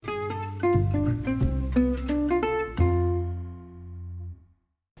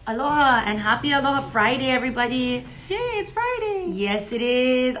Aloha and happy Aloha Friday, everybody. Yay, it's Friday. Yes, it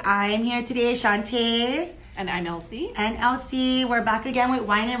is. I'm here today, Shantae. And I'm Elsie. And Elsie. We're back again with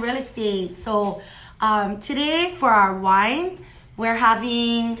wine and real estate. So today for our wine, we're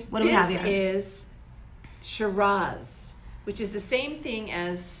having, what do we have here? This is Shiraz, which is the same thing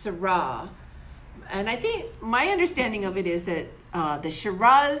as Syrah. And I think my understanding of it is that the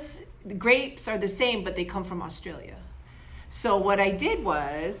Shiraz grapes are the same, but they come from Australia. So what I did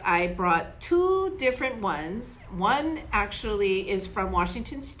was I brought two different ones. One actually is from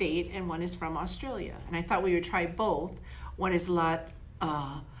Washington State and one is from Australia. And I thought we would try both. One is a lot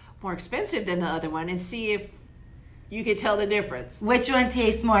more expensive than the other one and see if you could tell the difference. Which one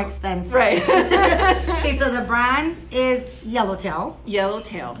tastes more expensive? Right. Okay, so the brand is Yellowtail.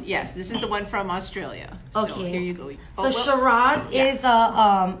 Yellowtail. Yes, this is the one from Australia. Okay. So here you go. So Shiraz is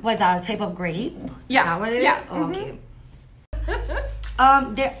a, what's that, a type of grape? Yeah. Is that what it is? Yeah. Oh, okay.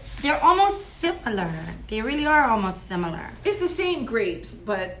 They're almost similar. They really are almost similar. It's the same grapes,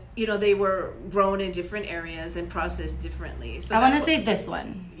 but you know they were grown in different areas and processed differently. So I want to say this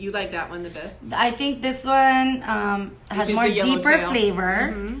one. You like that one the best? I think this one has more deeper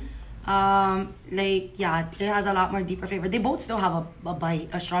flavor. Mm-hmm. Like, yeah, it has a lot more deeper flavor. They both still have a bite,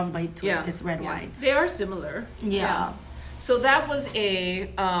 a strong bite to it, this red wine. They are similar. Yeah. So that was a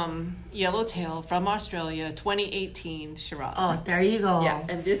Yellowtail from Australia, 2018 Shiraz. Oh, there you go. Yeah,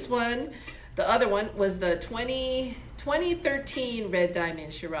 and this one, the other one was the 2013 Red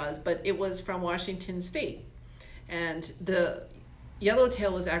Diamond Shiraz, but it was from Washington State. And the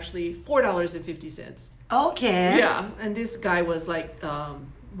Yellowtail was actually $4.50. Okay. Yeah, and this guy was like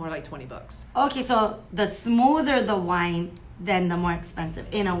more like $20. Okay, so the smoother the wine, then the more expensive,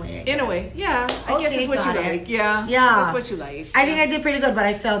 in a way. In a way, yeah. I guess it's what you like. Yeah. Yeah. That's what you like. I think I did pretty good, but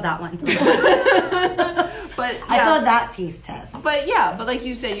I failed that one too. But I failed that taste test. But like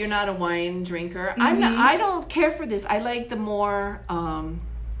you said, you're not a wine drinker. Mm-hmm. I'm not. I don't care for this. I like the more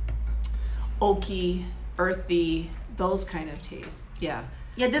oaky, earthy, those kind of tastes. Yeah.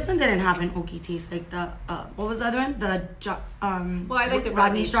 Yeah, this one didn't have an oaky taste like the what was the other one? Well, I like the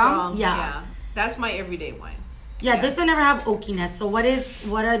Rodney Strong. Yeah. That's my everyday wine. Yeah, this one never have oakiness. So what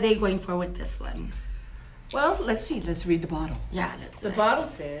are they going for with this one? Well, let's see. Let's read the bottle. Yeah, The bottle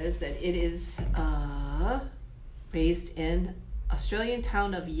says that it is raised in Australian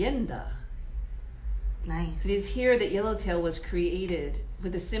town of Yenda. Nice. It is here that Yellowtail was created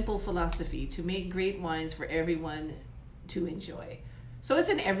with a simple philosophy to make great wines for everyone to enjoy. So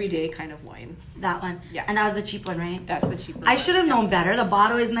it's an everyday kind of wine. That one. Yeah. And that was the cheap one, right? That's the cheap one. I should have known better. The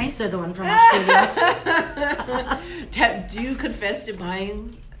bottle is nicer, the one from Australia. Do you confess to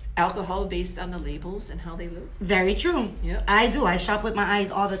buying alcohol based on the labels and how they look? Very true. Yeah. I do. I shop with my eyes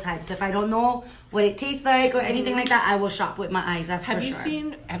all the time. So if I don't know what it tastes like or anything like that, I will shop with my eyes. That's Have for you sure.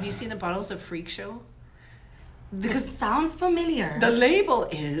 seen the bottles of Freak Show? Because it sounds familiar. The label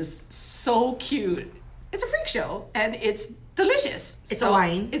is so cute. It's a Freak Show and it's delicious. It's a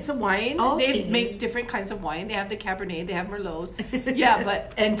wine. It's a wine. Okay. They make different kinds of wine. They have the Cabernet, they have Merlots.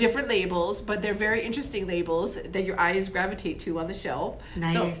 And different labels, but they're very interesting labels that your eyes gravitate to on the shelf.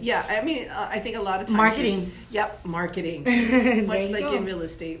 Nice. So, I mean, I think a lot of times Marketing. Marketing. Much like in real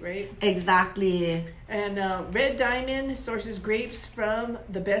estate, right? Exactly. And Red Diamond sources grapes from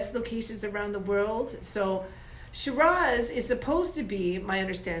the best locations around the world. So Shiraz is supposed to be, my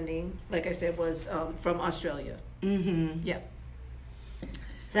understanding, like I said, was from Australia. Mm-hmm. Yeah.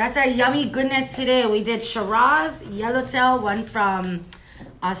 So that's our yummy goodness today. We did Shiraz, Yellowtail, one from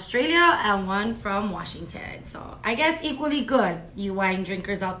Australia and one from Washington. So I guess equally good, you wine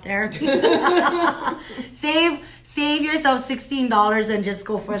drinkers out there. Save yourself $16 and just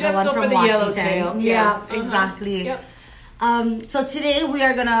go for the one from Washington. Yellowtail. Yeah, exactly. Yep. So today we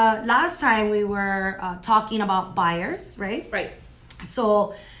are last time we were talking about buyers, right? Right.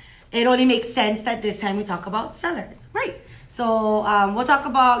 So it only makes sense that this time we talk about sellers. Right. So we'll talk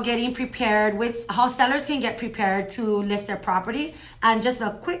about getting prepared with how sellers can get prepared to list their property and just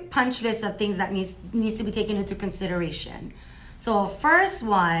a quick punch list of things that needs to be taken into consideration. So first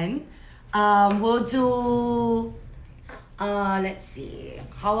one, we'll do, let's see,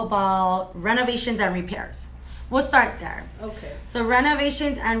 how about renovations and repairs? We'll start there. Okay. So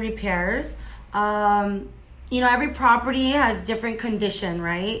renovations and repairs, every property has different condition,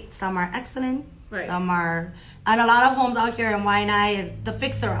 right? Some are excellent, right. Some are, and a lot of homes out here in Waianae is the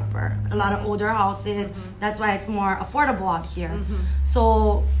fixer-upper. A lot of older houses, that's why it's more affordable out here.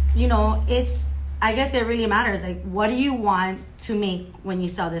 So, I guess it really matters. Like, what do you want to make when you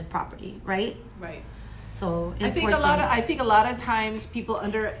sell this property, right? Right. So I think a lot of times people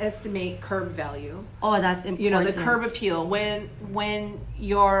underestimate curb value. Oh, that's important. You know, the curb appeal. When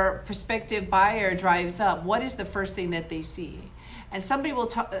your prospective buyer drives up, what is the first thing that they see? And some people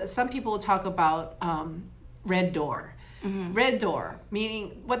will talk about red door. Mm-hmm. Red door,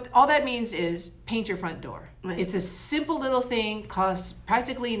 meaning what all that means is paint your front door. Right. It's a simple little thing, costs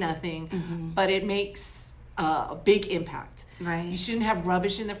practically nothing, mm-hmm. but it makes a big impact. Right. You shouldn't have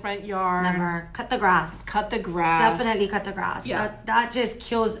rubbish in the front yard. Never. Cut the grass. Cut the grass. Definitely cut the grass. Yeah. That just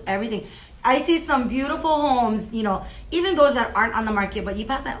kills everything. I see some beautiful homes, you know, even those that aren't on the market, but you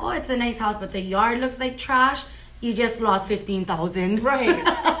pass that, oh, it's a nice house, but the yard looks like trash. You just lost $15,000. Right.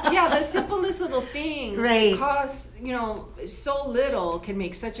 Yeah, the simplest little things that cost, you know, so little can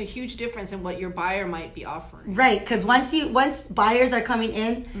make such a huge difference in what your buyer might be offering. Right, because once buyers are coming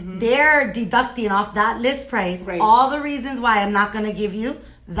in, mm-hmm. they're deducting off that list price all the reasons why I'm not going to give you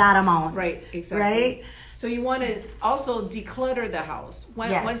that amount. Right, exactly. Right? So you want to also declutter the house.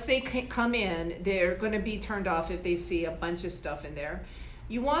 Once they come in, they're going to be turned off if they see a bunch of stuff in there.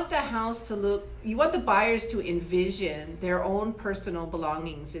 You want the house to look, you want the buyers to envision their own personal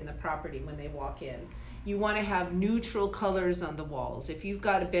belongings in the property when they walk in. You want to have neutral colors on the walls. If you've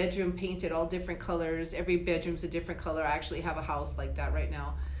got a bedroom painted all different colors, every bedroom's a different color. I actually have a house like that right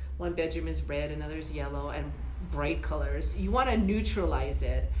now. One bedroom is red, another is yellow, and bright colors. You want to neutralize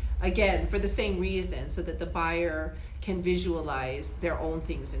it, again, for the same reason, so that the buyer can visualize their own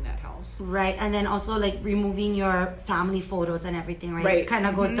things in that house. Right, and then also like removing your family photos and everything, right? It kind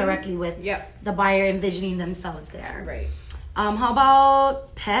of goes directly with the buyer envisioning themselves there. Right. How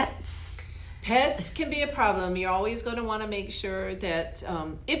about pets? Pets can be a problem. You're always going to want to make sure that,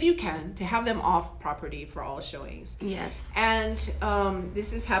 if you can, to have them off property for all showings. Yes. And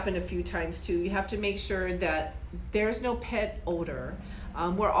this has happened a few times too. You have to make sure that there's no pet odor.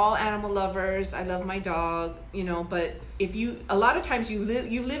 We're all animal lovers. I love my dog, you know, but a lot of times you've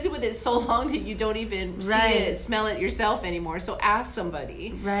lived with it so long that you don't even see it, smell it yourself anymore. So ask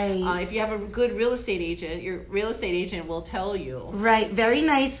somebody. Right. If you have a good real estate agent, your real estate agent will tell you. Right. Very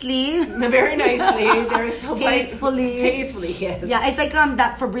nicely. Very nicely. They're so tastefully. Tastefully, yes. Yeah, it's like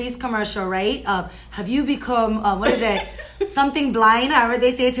that Febreze commercial, right? Have you become, what is it? Something blind, however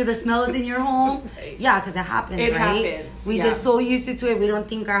they say it, to the smells in your home. Right. Yeah, because it happens, It happens. We just so used to it, we don't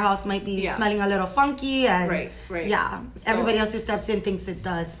think our house might be smelling a little funky. And right. Yeah, so, everybody else who steps in thinks it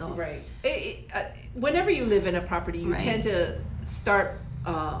does. So right. Whenever you live in a property, you tend to start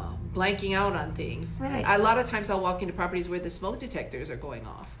blanking out on things. Right. A lot of times I'll walk into properties where the smoke detectors are going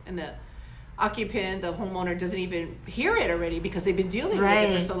off, and the occupant, the homeowner, doesn't even hear it already because they've been dealing with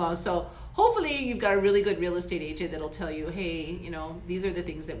it for so long. So hopefully you've got a really good real estate agent that'll tell you, hey, you know, these are the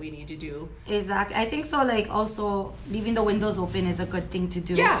things that we need to do. Exactly. I think so. Like, also leaving the windows open is a good thing to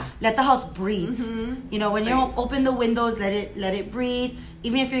do. Yeah. Let the house breathe. Mm-hmm. You know, when you open the windows, let it breathe.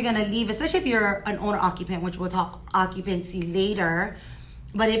 Even if you're gonna leave, especially if you're an owner occupant, which we'll talk occupancy later.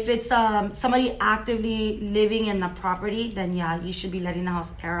 But if it's somebody actively living in the property, then you should be letting the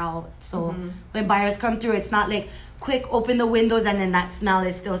house air out. So when buyers come through, it's not like quick open the windows and then that smell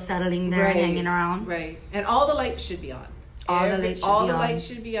is still settling there and hanging around. Right. And all the lights should be on. All the lights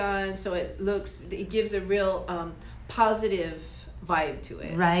should be on, so it gives a real positive vibe to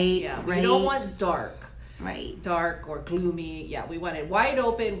it. Right. Yeah. We don't want dark. Right. Dark or gloomy. Yeah. We want it wide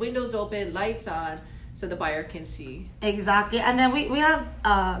open, windows open, lights on, so the buyer can see. Exactly. And then we have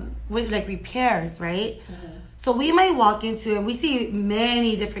with like repairs, right? Mm-hmm. So we might walk into, and we see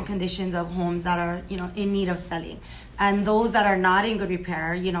many different conditions of homes that are, you know, in need of selling. And those that are not in good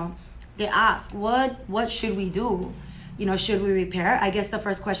repair, you know, they ask, what should we do? You know, should we repair? I guess the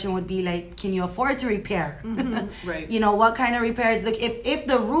first question would be like, can you afford to repair? Mm-hmm. Right. You know, what kind of repairs? Look, if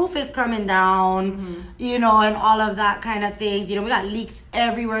the roof is coming down, you know, and all of that kind of things, you know, we got leaks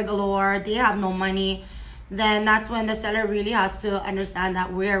everywhere galore. They have no money. Then that's when the seller really has to understand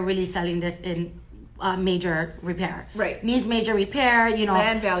that we're really selling this in major repair. Right. Needs major repair, you know.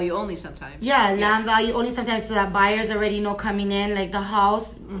 Land value only sometimes. Yeah, land value only sometimes, so that buyers already know coming in, like the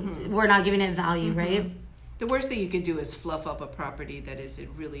house, we're not giving it value, right? The worst thing you could do is fluff up a property that is in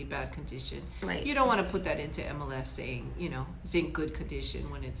really bad condition. Right. You don't want to put that into MLS saying, you know, it's in good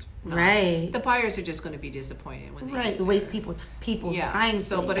condition when it's not. Right. The buyers are just going to be disappointed when they waste people's time.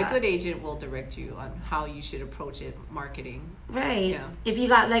 So, but a good agent will direct you on how you should approach it, marketing. Right. Yeah. If you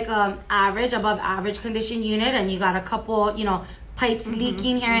got like above average condition unit and you got a couple, you know, pipes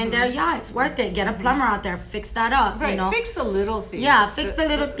leaking here and there, it's worth it. Get a plumber out there, fix that up. Right, you know? Fix the little things. Yeah, fix the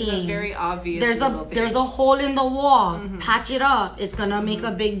little things. The very obvious little things. There's a hole in the wall. Patch it up. It's gonna make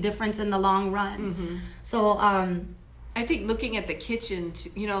a big difference in the long run. So I think looking at the kitchen,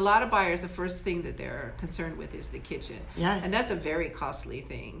 you know, a lot of buyers, the first thing that they're concerned with is the kitchen. Yes. And that's a very costly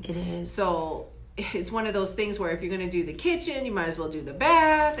thing. It is. So it's one of those things where if you're going to do the kitchen, you might as well do the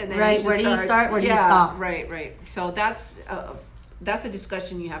bath. And then right. Where do you start? Where do you stop? Right. So that's a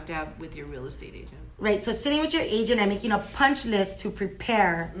discussion you have to have with your real estate agent. Right. So sitting with your agent and making a punch list to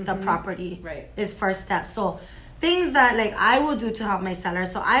prepare the property is first step. So things that like I will do to help my seller.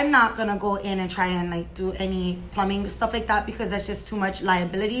 So I'm not gonna go in and try and like do any plumbing stuff like that because that's just too much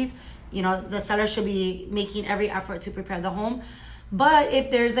liabilities. You know, the seller should be making every effort to prepare the home. But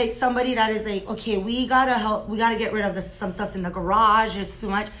if there's like somebody that is like, okay, we gotta get rid of some stuff in the garage, it's too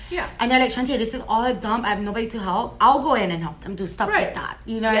much. Yeah. And they're like, Shantae, this is all a dump. I have nobody to help. I'll go in and help them do stuff like that.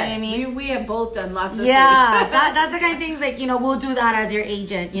 You know what I mean? We have both done lots of things. Yeah, that's the kind of things like, you know, we'll do that as your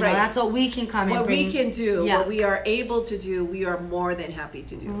agent. You know, that's what we can come and bring. What we can do, what we are able to do, we are more than happy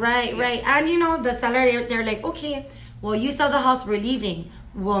to do. Right. And you know, the seller, they're like, okay, well, you sell the house, we're leaving.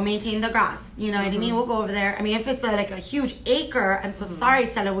 We'll maintain the grass. You know what I mean? We'll go over there. I mean, if it's like a huge acre, I'm so sorry,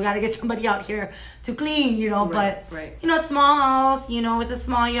 seller. We got to get somebody out here to clean, you know. But, you know, small house, you know, with a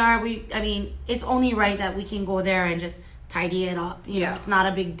small yard, it's only right that we can go there and just tidy it up. You know, it's not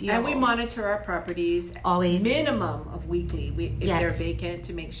a big deal. And we monitor our properties always. Minimum of weekly. If they're vacant,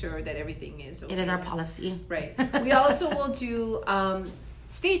 to make sure that everything is okay. It is our policy. Right. We also will do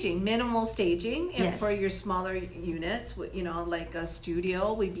staging, minimal staging, and for your smaller units, you know, like a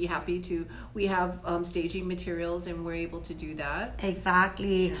studio, we'd be happy to. We have staging materials, and we're able to do that.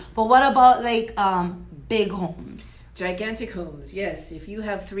 Exactly. Yeah. But what about like big homes? Gigantic homes, yes. If you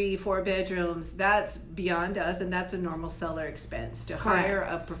have 3-4 bedrooms, that's beyond us, and that's a normal seller expense to hire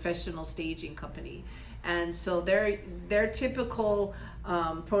a professional staging company. And so their typical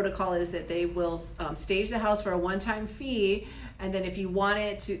protocol is that they will stage the house for a one-time fee. And then if you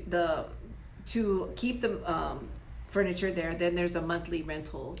wanted to keep the furniture there, then there's a monthly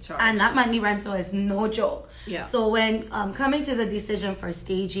rental charge. And that monthly rental is no joke. Yeah. So when coming to the decision for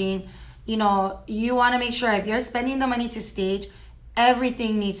staging, you know, you want to make sure if you're spending the money to stage,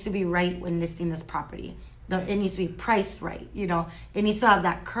 everything needs to be right when listing this property. It needs to be priced right. You know, it needs to have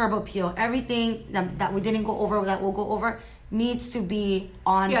that curb appeal. Everything that we didn't go over, that we'll go over, needs to be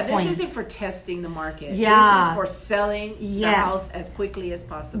on point. Yeah, this isn't for testing the market. Yeah. This is for selling the house as quickly as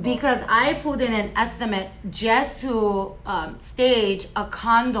possible. Because I put in an estimate just to stage a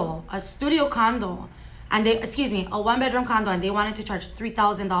studio condo, and a 1-bedroom condo, and they wanted to charge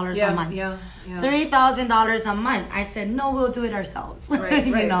 $3,000 a month. Yeah. $3,000 a month. I said, no, we'll do it ourselves. Right.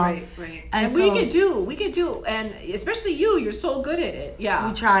 And so, we could do, and especially you're so good at it. Yeah.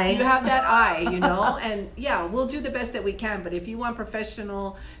 We try. You have that eye, you know, and we'll do the best that we can. But if you want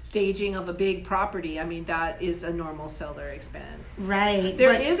professional staging of a big property, I mean, that is a normal seller expense. Right.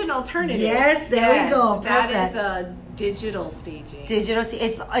 There is an alternative. Yes, there we go. That is a digital staging.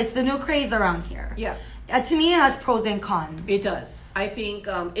 It's the new craze around here. Yeah. To me, it has pros and cons. It does. I think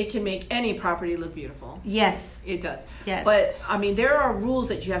it can make any property look beautiful. Yes. It does. Yes. But, I mean, there are rules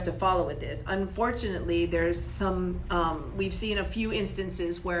that you have to follow with this. Unfortunately, there's some, we've seen a few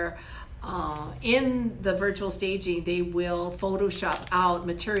instances where in the virtual staging, they will Photoshop out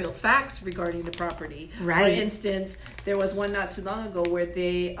material facts regarding the property. Right. For instance, there was one not too long ago where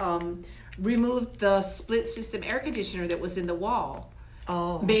they removed the split system air conditioner that was in the wall.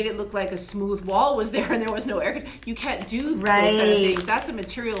 Oh. Made it look like a smooth wall was there and there was no air conditioning. You can't do those kind of things. That's a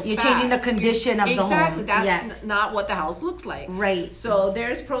material You're fact. changing the condition of the home. Exactly. That's not what the house looks like. Right. So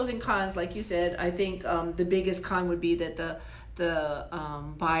there's pros and cons. Like you said, I think the biggest con would be that the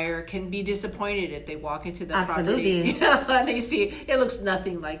buyer can be disappointed if they walk into the property. And they see it looks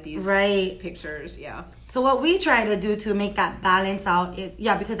nothing like these pictures. Yeah. So what we try to do to make that balance out is,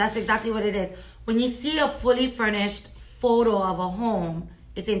 because that's exactly what it is. When you see a fully furnished photo of a home,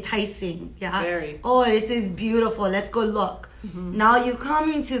 it's enticing. Very. Oh, this is beautiful, let's go look. Now you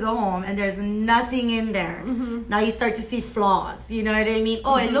come into the home and there's nothing in there. Now you start to see flaws, you know what I mean?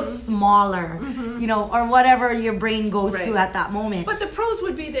 Oh, it looks smaller, you know, or whatever your brain goes to at that moment. But the pros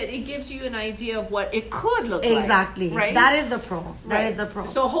would be that it gives you an idea of what it could look like. Exactly. Right? That is the pro. That is the pro.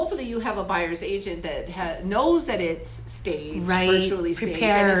 So hopefully you have a buyer's agent that knows that it's staged, virtually staged,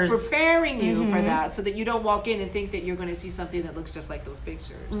 and is preparing you for that, so that you don't walk in and think that you're going to see something that looks just like those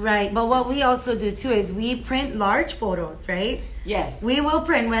pictures. Right. But what we also do too is we print large photos, right? Yes. We will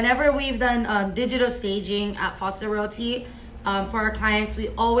print. Whenever we've done digital staging at Foster Realty for our clients, we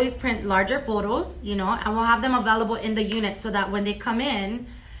always print larger photos, you know, and we'll have them available in the unit so that when they come in,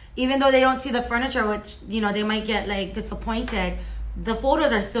 even though they don't see the furniture, which, you know, they might get like disappointed, the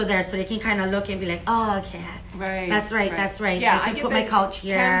photos are still there, so they can kind of look and be like, oh, okay, right, that's right, that's right. Yeah, I can put my couch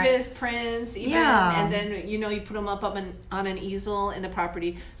here. Canvas prints, even, Yeah. and then you put them up on an easel in the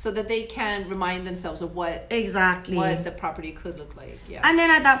property so that they can remind themselves of what the property could look like. Yeah, and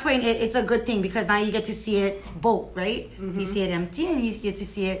then at that point, it's a good thing because now you get to see it both, right? Mm-hmm. You see it empty, and you get to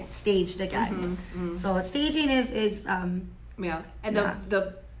see it staged again. Mm-hmm. So staging is yeah,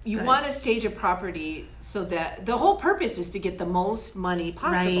 and you want to stage a property so that the whole purpose is to get the most money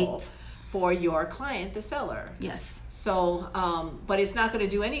possible for your client, the seller. Yes. So, but it's not going to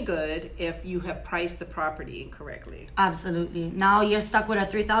do any good if you have priced the property incorrectly. Absolutely. Now you're stuck with a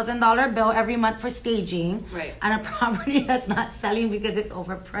 $3,000 bill every month for staging, right? And a property that's not selling because it's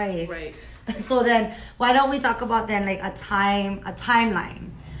overpriced, right? So then, why don't we talk about then like a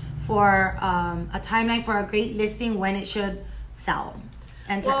timeline for a great listing when it should sell?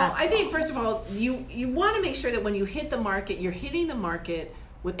 Well, I think first of all, you want to make sure that when you hit the market, you're hitting the market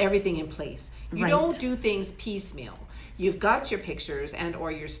with everything in place. You don't do things piecemeal. You've got your pictures and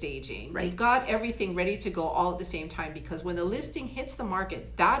or your staging. Right. You've got everything ready to go all at the same time, because when the listing hits the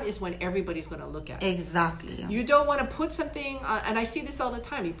market, that is when everybody's going to look at it. Exactly. You don't want to put something, and I see this all the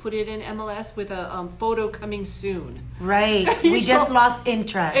time. You put it in MLS with a photo coming soon. Right. We just lost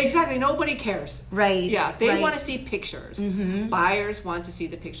interest. Exactly. Nobody cares. Right. Yeah. They want to see pictures. Mm-hmm. Buyers want to see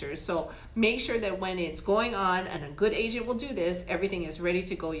the pictures. So make sure that when it's going on, and a good agent will do this, everything is ready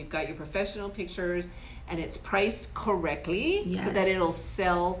to go. You've got your professional pictures, and it's priced correctly so that it'll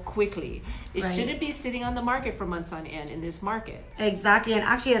sell quickly. It shouldn't be sitting on the market for months on end in this market. Exactly. And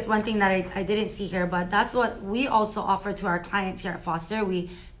actually, that's one thing that I didn't see here, but that's what we also offer to our clients here at Foster. We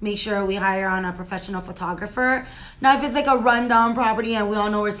make sure we hire on a professional photographer. Now, if it's like a rundown property and we all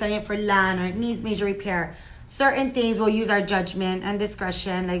know we're selling it for land or it needs major repair, certain things we'll use our judgment and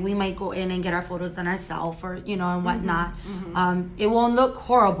discretion. Like we might go in and get our photos done ourselves, or and whatnot. Mm-hmm. It won't look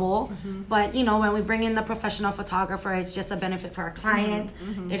horrible, but when we bring in the professional photographer, it's just a benefit for our client.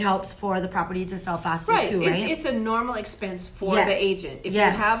 Mm-hmm. It helps for the property to sell faster too, right? It's a normal expense for the agent. If you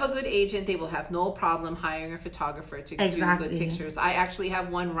have a good agent, they will have no problem hiring a photographer to do good pictures. I actually have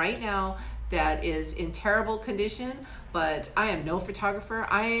one right now that is in terrible condition, but I am no photographer.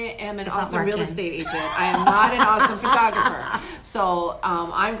 I am an awesome real estate agent. I am not an awesome photographer. So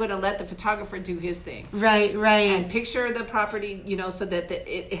I'm going to let the photographer do his thing. Right. And picture the property, so that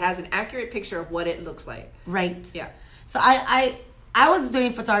it has an accurate picture of what it looks like. Right. Yeah. So I was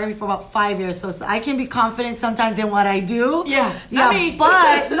doing photography for about 5 years, so I can be confident sometimes in what I do. Yeah.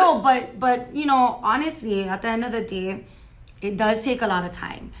 But honestly, at the end of the day, it does take a lot of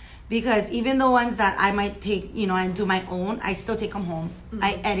time. Because even the ones that I might take, and do my own, I still take them home. Mm-hmm.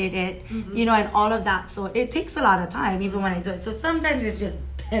 I edit it, and all of that. So it takes a lot of time, even when I do it. So sometimes it's just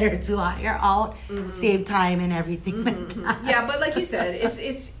better to hire out, save time and everything like that. Yeah, but like you said,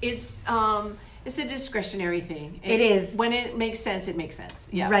 it's a discretionary thing. It is. When it makes sense, it makes sense.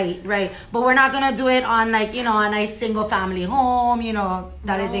 Yeah. Right. But we're not gonna do it on a nice single family home,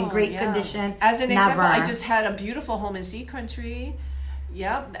 that is in great condition. As an example, I just had a beautiful home in Sea Country.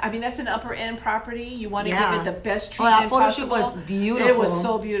 Yeah, I mean that's an upper end property. You want to give it the best treatment possible. That photo shoot was beautiful. It was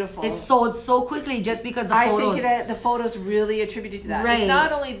so beautiful. It sold so quickly just because the photos. I think that the photos really attributed to that. Right. It's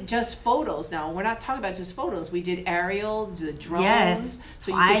not only just photos. Now we're not talking about just photos. We did aerial, the drones,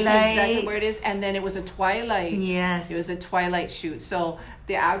 so you can see exactly where it is. And then it was a twilight. Yes, it was a twilight shoot. So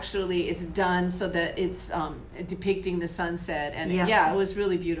it's done so that it's depicting the sunset, and it was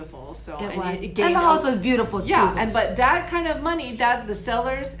really beautiful. So and the house was beautiful too. Yeah, but that kind of money that the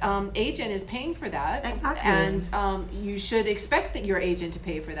seller's agent is paying for that. Exactly. And you should expect that your agent to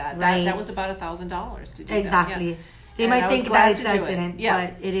pay for that. Right. That was about $1,000 to do exactly. that. Yeah. They might think that it doesn't,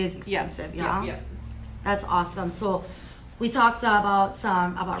 but it is expensive. Yeah. That's awesome. So we talked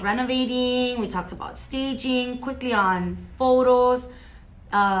about renovating. We talked about staging. Quickly on photos.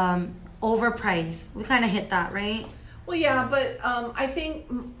 Overpriced. We kind of hit that, right? Well, yeah, but I think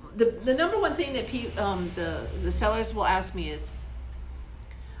the number one thing that the sellers will ask me is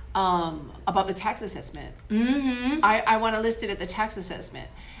about the tax assessment. Mm-hmm. I want to list it at the tax assessment,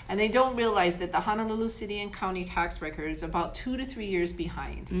 and they don't realize that the Honolulu City and County tax record is about 2 to 3 years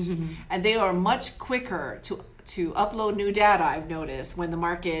behind, and they are much quicker to upload new data, I've noticed, when the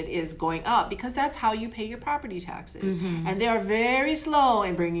market is going up, because that's how you pay your property taxes. And they are very slow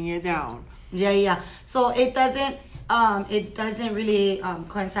in bringing it down. Yeah. So it doesn't, it doesn't really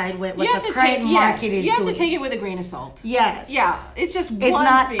coincide with what You have the to current take market is you have doing. to take it with a grain of salt. Yes. Yeah, it's just It's one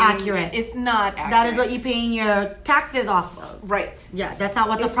not thing. accurate. It's not accurate. That is what you're paying your taxes off of. Right. Yeah, that's not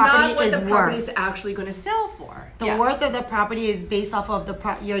what the It's property not what is the property worth. is actually going to sell for. The Yeah. worth of the property is based off of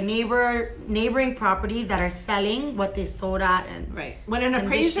your neighboring properties that are selling what they sold at, and Right. When an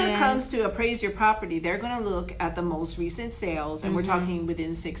appraiser condition. comes to appraise your property, they're going to look at the most recent sales, and we're Mm-hmm. talking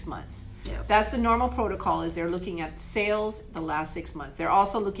within 6 months. Yep. That's the normal protocol. Is they're looking at sales the last 6 months. They're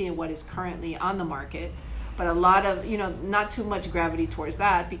also looking at what is currently on the market, but a lot of not too much gravity towards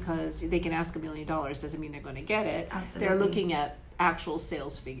that, because they can ask $1 million doesn't mean they're going to get it. Absolutely. They're looking at actual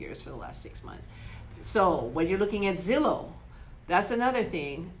sales figures for the last 6 months. So when you're looking at Zillow, that's another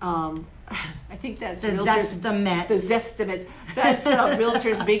thing. I think that's the realtors' zestimate. the zestimates. That's a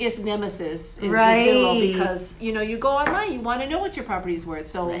realtor's biggest nemesis is Right. the Zillow, because you go online, you want to know what your property's worth.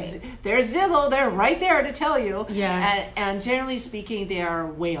 So Right. there's Zillow, they're right there to tell you. Yes. And generally speaking, they are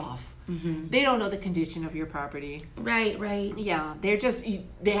way off. They don't know the condition of your property. Right, right. Yeah, they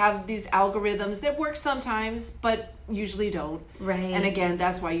have these algorithms that work sometimes, but usually don't. Right. And again,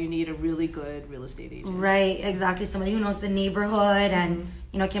 that's why you need a really good real estate agent. Right, exactly. Somebody who knows the neighborhood and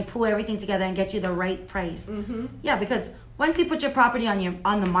can pull everything together and get you the right price. Yeah, because once you put your property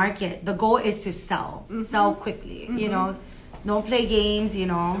on the market, the goal is to sell quickly. Don't play games.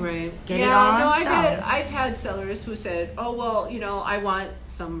 Right. Get it on. No, sell. I've had sellers who said, "Oh well, I want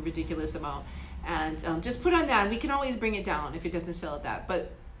some ridiculous amount, and just put on that. And we can always bring it down if it doesn't sell at that."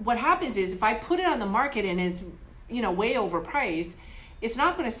 But what happens is, if I put it on the market and it's way overpriced, it's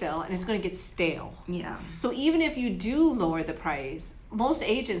not going to sell and it's going to get stale. Yeah. So even if you do lower the price, most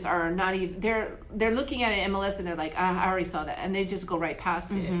agents are not even they're looking at an MLS and they're like, I already saw that, and they just go right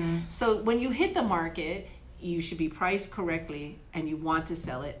past it. So when you hit the market, you should be priced correctly, and you want to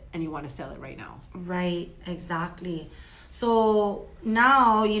sell it, and you want to sell it right now. Right, exactly. So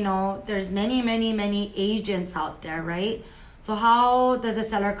now, there's many agents out there, right? So how does a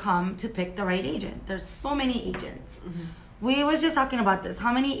seller come to pick the right agent? There's so many agents. We was just talking about this.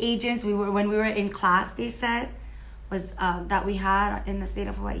 How many agents when we were in class, they said, was that we had in the state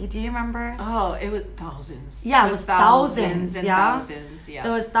of Hawaii. Do you remember? Oh, it was thousands. Yeah, it was thousands, and yeah. thousands. Yeah.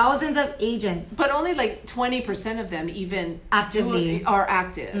 There was thousands of agents. But only like 20% of them even Actively. are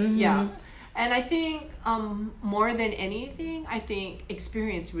active. Yeah. And I think more than anything, I think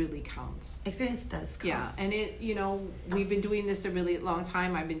experience really counts. Experience does count. Yeah, and we've been doing this a really long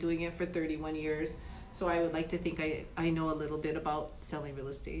time. I've been doing it for 31 years. So I would like to think I know a little bit about selling real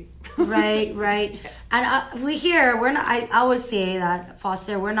estate. Right. And we're not, I always say that,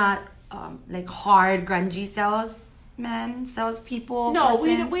 Foster, we're not like hard, grungy salespeople. No,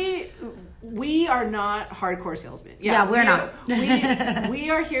 persons. we are not hardcore salesmen. Yeah, we're not. we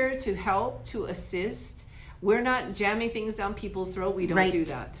are here to help, to assist. We're not jamming things down people's throat. We don't do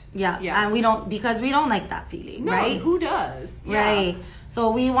that. Yeah, and we don't, because we don't like that feeling, No, right? who does? Yeah. Right.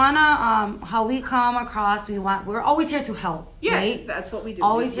 So we wanna how we come across. We're always here to help. Yes, right? that's what we do.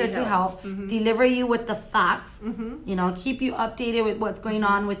 Always We here to help. Deliver you with the facts. Keep you updated with what's going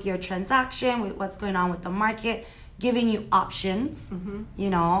on with your transaction, with what's going on with the market, giving you options.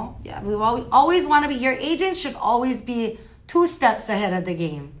 We always want to be, your agent should always be 2 steps ahead of the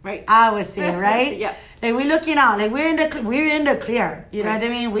game. Right. I would say, right? Yeah. Like we're looking out, like we're in the clear. You know Right. what I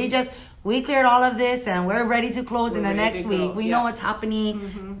mean? We cleared all of this and we're ready to close in the ready next to go. week. We Yeah. know what's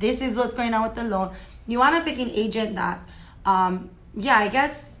happening. This is what's going on with the loan. You want to pick an agent that, I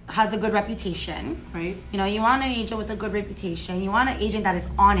guess has a good reputation. Right. You want an agent with a good reputation. You want an agent that is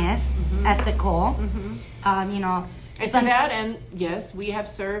honest, ethical. It's that, and yes, we have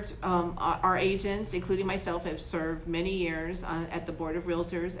served, our agents, including myself, have served many years at the Board of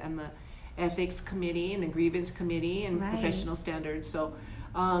Realtors and the Ethics Committee and the Grievance Committee and Right. Professional Standards. So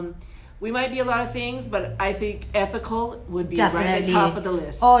we might be a lot of things, but I think ethical would be right at the top of the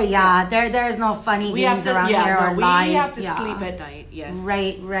list. Oh yeah, there is no funny We have games to, around here or we lies. have to Yeah. sleep at night. Yes.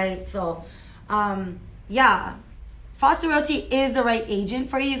 Right. So, Foster Realty is the right agent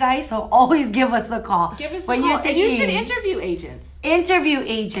for you guys. So always give us a call. Give us when a call. you're And you should thinking- interview agents. Interview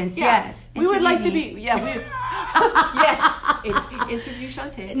agents. Yeah. Yes. We would like to Interview be. me. Yeah. Yes. It's interview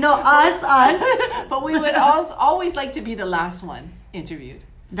Shantae. No, us. But we would always like to be the last one interviewed.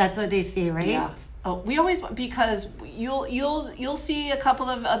 That's what they say, right? Yeah. Oh, we always, because you'll see a couple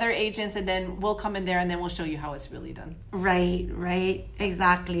of other agents, and then we'll come in there and then we'll show you how it's really done. Right.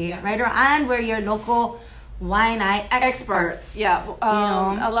 Exactly. Yeah. Right. And we're your local wine eye experts. Yeah.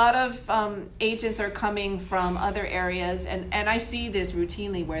 know? A lot of agents are coming from other areas, and I see this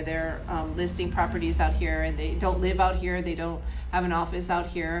routinely where they're listing properties out here, and they don't live out here, they don't have an office out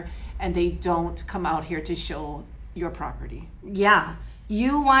here, and they don't come out here to show your property. Yeah.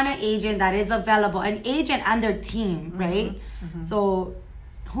 You want an agent that is available, an agent and their team, right? So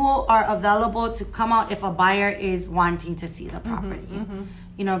who are available to come out if a buyer is wanting to see the property.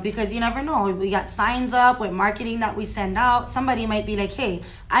 You know, because you never know. We got signs up with marketing that we send out. Somebody might be like, hey,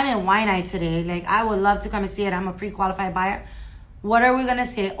 I'm in Waianae today. Like, I would love to come and see it. I'm a pre-qualified buyer. What are we going to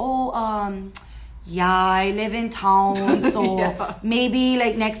say? Oh, yeah, I live in town, so maybe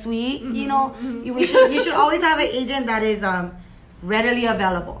like next week, you know, you should always have an agent that is readily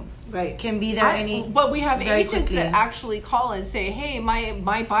available. Right. Can be there but we have agents quickly. that actually call and say, hey,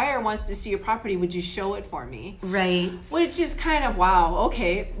 my buyer wants to see your property. Would you show it for me? Right. Which is kind of, wow,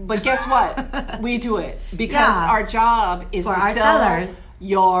 okay. But guess what? We do it because our job is for to our sell sellers.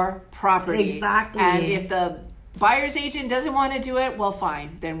 your property. Exactly. And if the buyer's agent doesn't want to do it, well,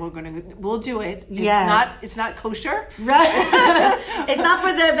 fine. Then we'll do it. It's not kosher. Right. It's not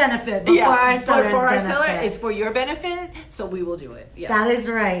for their benefit, but for our sellers' but for our benefit. seller, it's for your benefit. So we will do it. Yeah. That is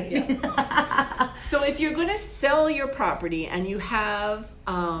right. Yeah. So if you're going to sell your property and you have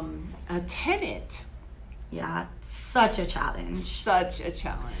a tenant, such a challenge.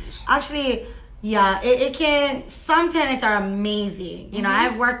 Actually, it can. Some tenants are amazing. You know,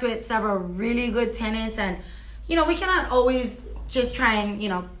 I've worked with several really good tenants, and you know, we cannot always just try and, you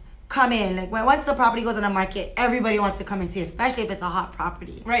know, come in. Like, once the property goes on the market, everybody wants to come and see, especially if it's a hot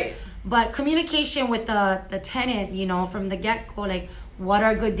property. Right. But communication with the tenant, you know, from the get-go, like, what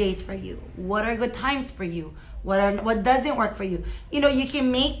are good days for you? What are good times for you? What doesn't work for you? You know, you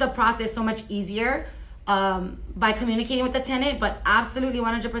can make the process so much easier by communicating with the tenant, but absolutely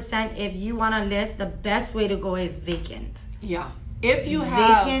 100%, if you want to list, the best way to go is vacant. Yeah. If you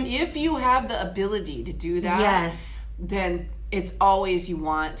have the ability to do that, then it's always you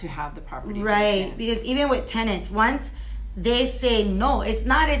want to have the property right vacant. Because even with tenants, once they say no, it's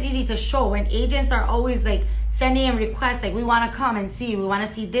not as easy to show. When agents are always like sending in requests, like, we want to come and see, we want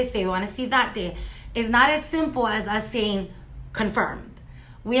to see this day, we want to see that day, it's not as simple as us saying confirmed.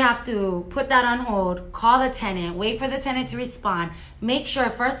 We have to put that on hold, call the tenant, wait for the tenant to respond, make sure,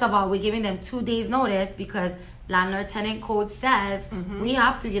 first of all, we're giving them 2 days notice, because landlord tenant code says we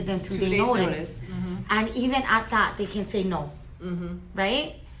have to give them 2 days notice. And even at that, they can say no.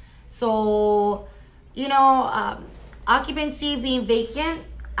 Right? So, you know, occupancy being vacant,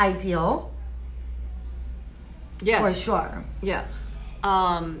 ideal. Yes. For sure. Yeah.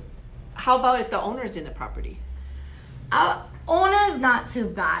 How about if the owner's in the property? Owner's not too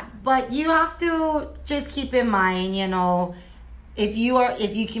bad, but you have to just keep in mind, you know, if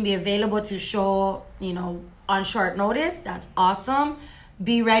you can be available to show, you know, on short notice, that's awesome.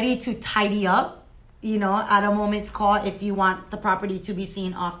 Be ready to tidy up, you know, at a moment's call if you want the property to be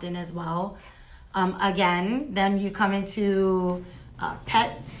seen often as well. Again, then you come into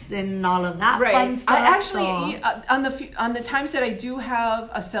pets and all of that fun stuff. On the times that I do have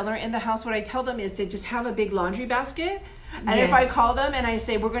a seller in the house, what I tell them is to just have a big laundry basket. And if I call them and I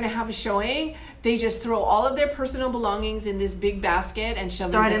say, we're going to have a showing, they just throw all of their personal belongings in this big basket and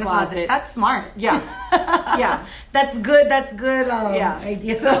shove them in the closet. That's smart. Yeah. Yeah. That's good. That's good.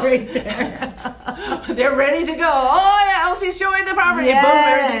 Idea right there. They're ready to go. Oh, yeah, Elsie's showing the property. Boom,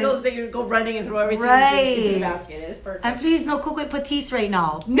 everything goes. They go running and throw everything into the basket. It's perfect. And please, no cook with Petite right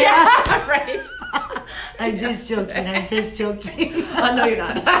now. Yeah, right. I'm just joking. Oh, no, you're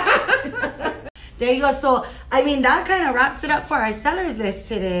not. There you go. So, I mean, that kind of wraps it up for our sellers list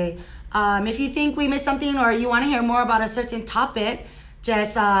today. If you think we missed something or you want to hear more about a certain topic,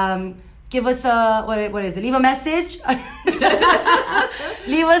 just give us a, what is it? Leave a message.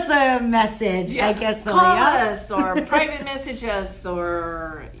 Leave us a message, I guess. Call us or private message us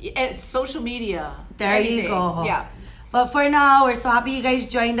or social media. There you go. Yeah. But for now, we're so happy you guys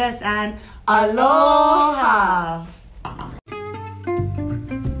joined us, and aloha.